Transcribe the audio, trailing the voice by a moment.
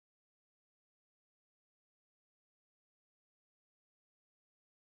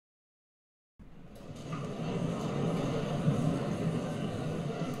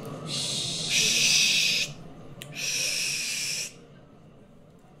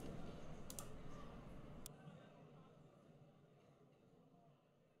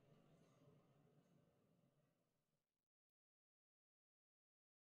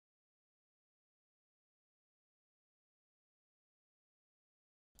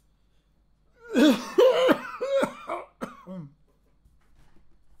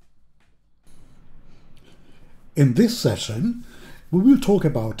In this session, we will talk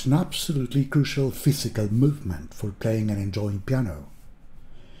about an absolutely crucial physical movement for playing and enjoying piano.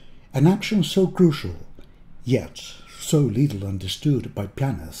 An action so crucial, yet so little understood by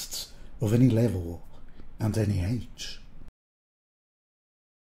pianists of any level and any age.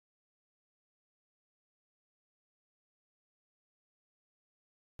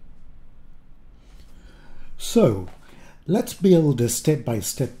 So, let's build a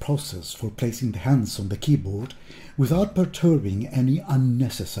step-by-step process for placing the hands on the keyboard without perturbing any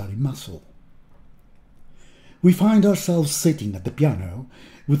unnecessary muscle. We find ourselves sitting at the piano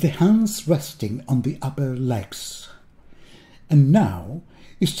with the hands resting on the upper legs. And now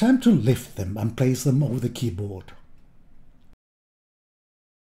it's time to lift them and place them over the keyboard.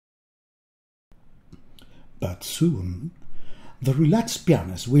 But soon, the relaxed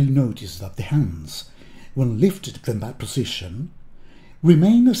pianist will notice that the hands, when lifted from that position,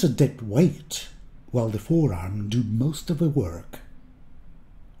 remain as a dead weight, while the forearm do most of the work.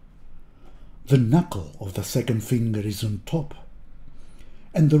 The knuckle of the second finger is on top,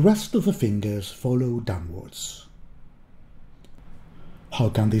 and the rest of the fingers follow downwards. How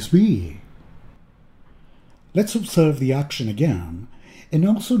can this be? Let's observe the action again, and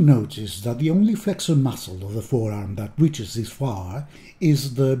also notice that the only flexor muscle of the forearm that reaches this far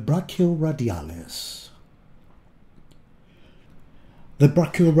is the brachioradialis. The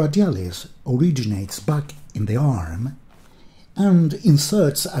brachioradialis originates back in the arm and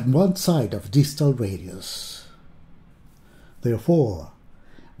inserts at one side of distal radius. Therefore,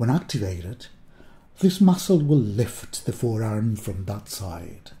 when activated, this muscle will lift the forearm from that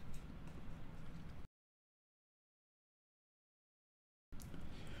side.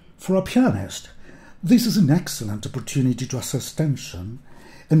 For a pianist, this is an excellent opportunity to assess tension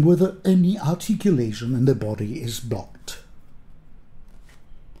and whether any articulation in the body is blocked.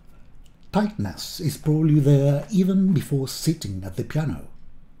 Tightness is probably there even before sitting at the piano.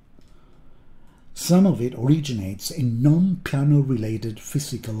 Some of it originates in non-piano related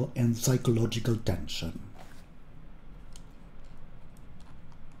physical and psychological tension.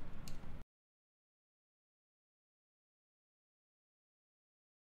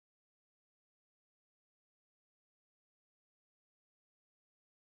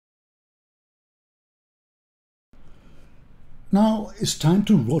 Now it's time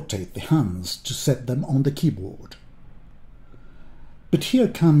to rotate the hands to set them on the keyboard. But here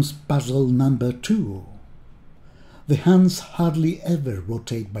comes puzzle number 2. The hands hardly ever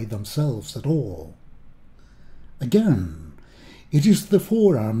rotate by themselves at all. Again, it is the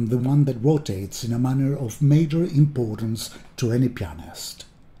forearm the one that rotates in a manner of major importance to any pianist.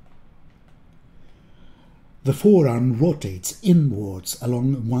 The forearm rotates inwards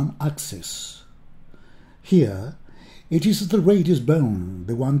along one axis. Here, it is the radius bone,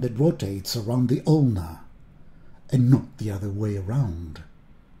 the one that rotates around the ulna, and not the other way around.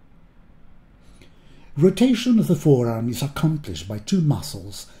 Rotation of the forearm is accomplished by two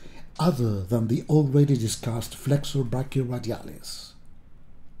muscles other than the already discussed flexor brachioradialis.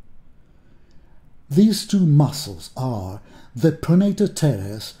 These two muscles are the pronator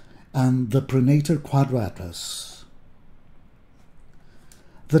teres and the pronator quadratus.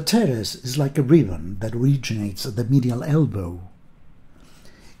 The teres is like a ribbon that originates at the medial elbow.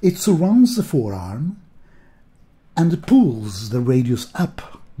 It surrounds the forearm and pulls the radius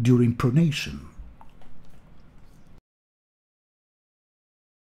up during pronation.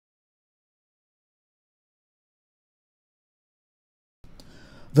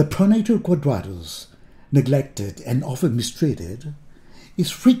 The pronator quadratus, neglected and often mistreated,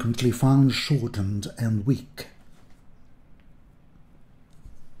 is frequently found shortened and weak.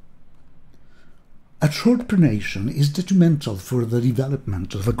 A short pronation is detrimental for the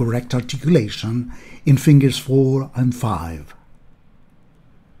development of a correct articulation in fingers 4 and 5.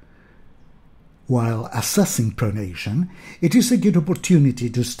 While assessing pronation, it is a good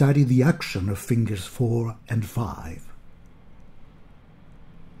opportunity to study the action of fingers 4 and 5.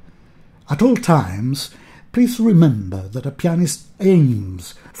 At all times, please remember that a pianist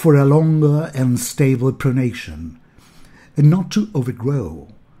aims for a longer and stable pronation, and not to overgrow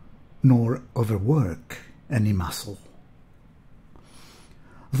nor overwork any muscle.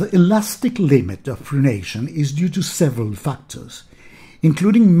 The elastic limit of pronation is due to several factors,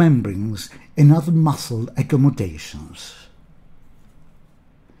 including membranes and other muscle accommodations.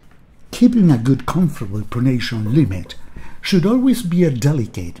 Keeping a good comfortable pronation limit should always be a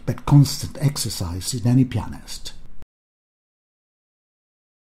delicate but constant exercise in any pianist.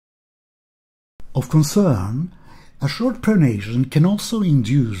 Of concern, a short pronation can also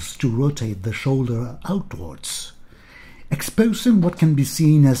induce to rotate the shoulder outwards, exposing what can be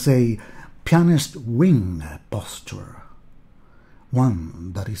seen as a pianist wing posture,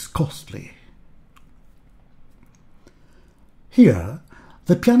 one that is costly. Here,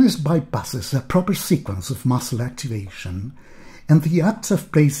 the pianist bypasses a proper sequence of muscle activation, and the act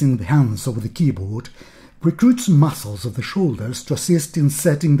of placing the hands over the keyboard recruits muscles of the shoulders to assist in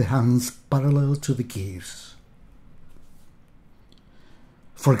setting the hands parallel to the keys.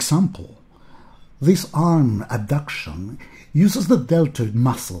 For example, this arm abduction uses the deltoid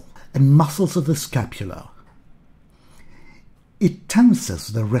muscle and muscles of the scapula. It tenses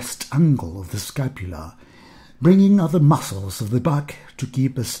the rest angle of the scapula, bringing other muscles of the back to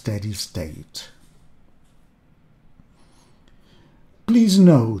keep a steady state. Please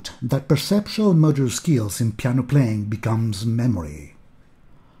note that perceptual motor skills in piano playing becomes memory.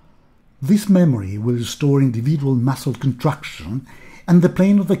 This memory will restore individual muscle contraction and the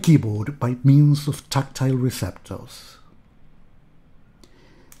playing of the keyboard by means of tactile receptors.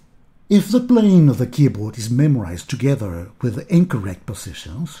 If the playing of the keyboard is memorized together with incorrect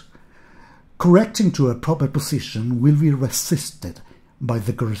positions, correcting to a proper position will be resisted by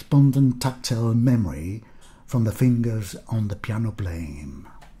the corresponding tactile memory from the fingers on the piano playing.